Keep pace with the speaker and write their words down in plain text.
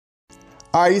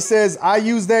All right, he says, I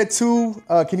use that too.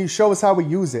 Can you show us how we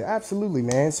use it? Absolutely,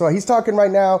 man. So he's talking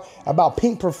right now about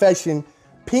Pink Perfection,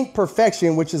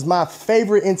 which is my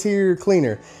favorite interior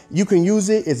cleaner. You can use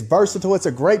it. It's versatile. It's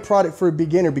a great product for a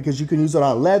beginner because you can use it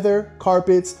on leather,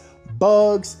 carpets,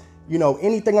 bugs, you know,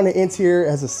 anything on the interior. It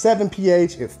has a 7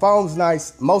 pH. It foams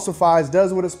nice, emulsifies,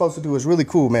 does what it's supposed to do. It's really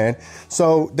cool, man.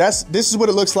 So this is what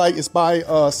it looks like. It's by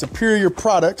Superior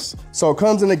Products. So it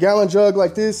comes in a gallon jug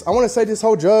like this. I want to say this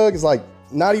whole jug is like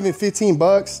not even 15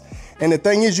 bucks. And the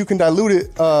thing is, you can dilute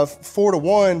it 4 to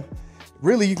 1.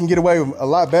 Really, you can get away with a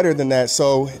lot better than that.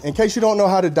 So in case you don't know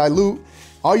how to dilute,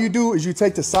 all you do is you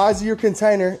take the size of your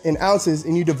container in ounces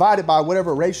and you divide it by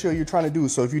whatever ratio you're trying to do.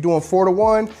 So if you're doing 4 to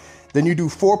 1, then you do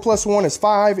 4 plus 1 is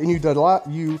 5, and you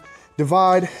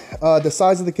divide the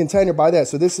size of the container by that.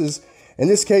 So this is, in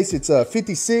this case, it's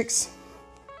 56.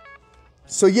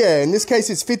 So yeah, in this case,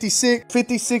 it's 56.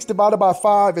 56 divided by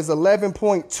 5 is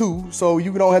 11.2. So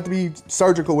you don't have to be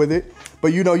surgical with it.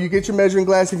 But you know, you get your measuring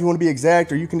glass if you want to be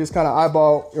exact, or you can just kind of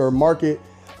eyeball or mark it.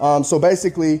 So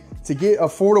basically, to get a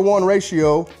 4 to 1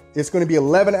 ratio, it's going to be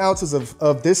 11 ounces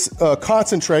of this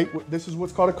concentrate. This is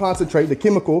what's called a concentrate, the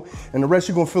chemical, and the rest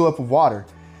you're going to fill up with water.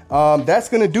 That's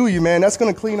going to do you, man. That's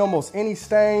going to clean almost any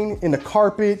stain in the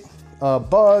carpet,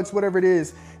 bugs, whatever it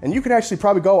is. And you can actually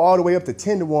probably go all the way up to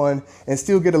 10 to 1 and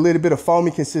still get a little bit of foamy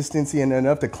consistency and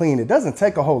enough to clean. It doesn't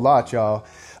take a whole lot, y'all.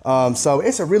 So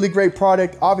it's a really great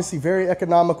product, obviously very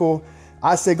economical.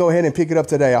 I say go ahead and pick it up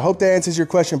today. I hope that answers your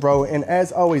question, bro. And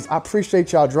as always, I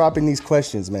appreciate y'all dropping these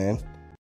questions, man.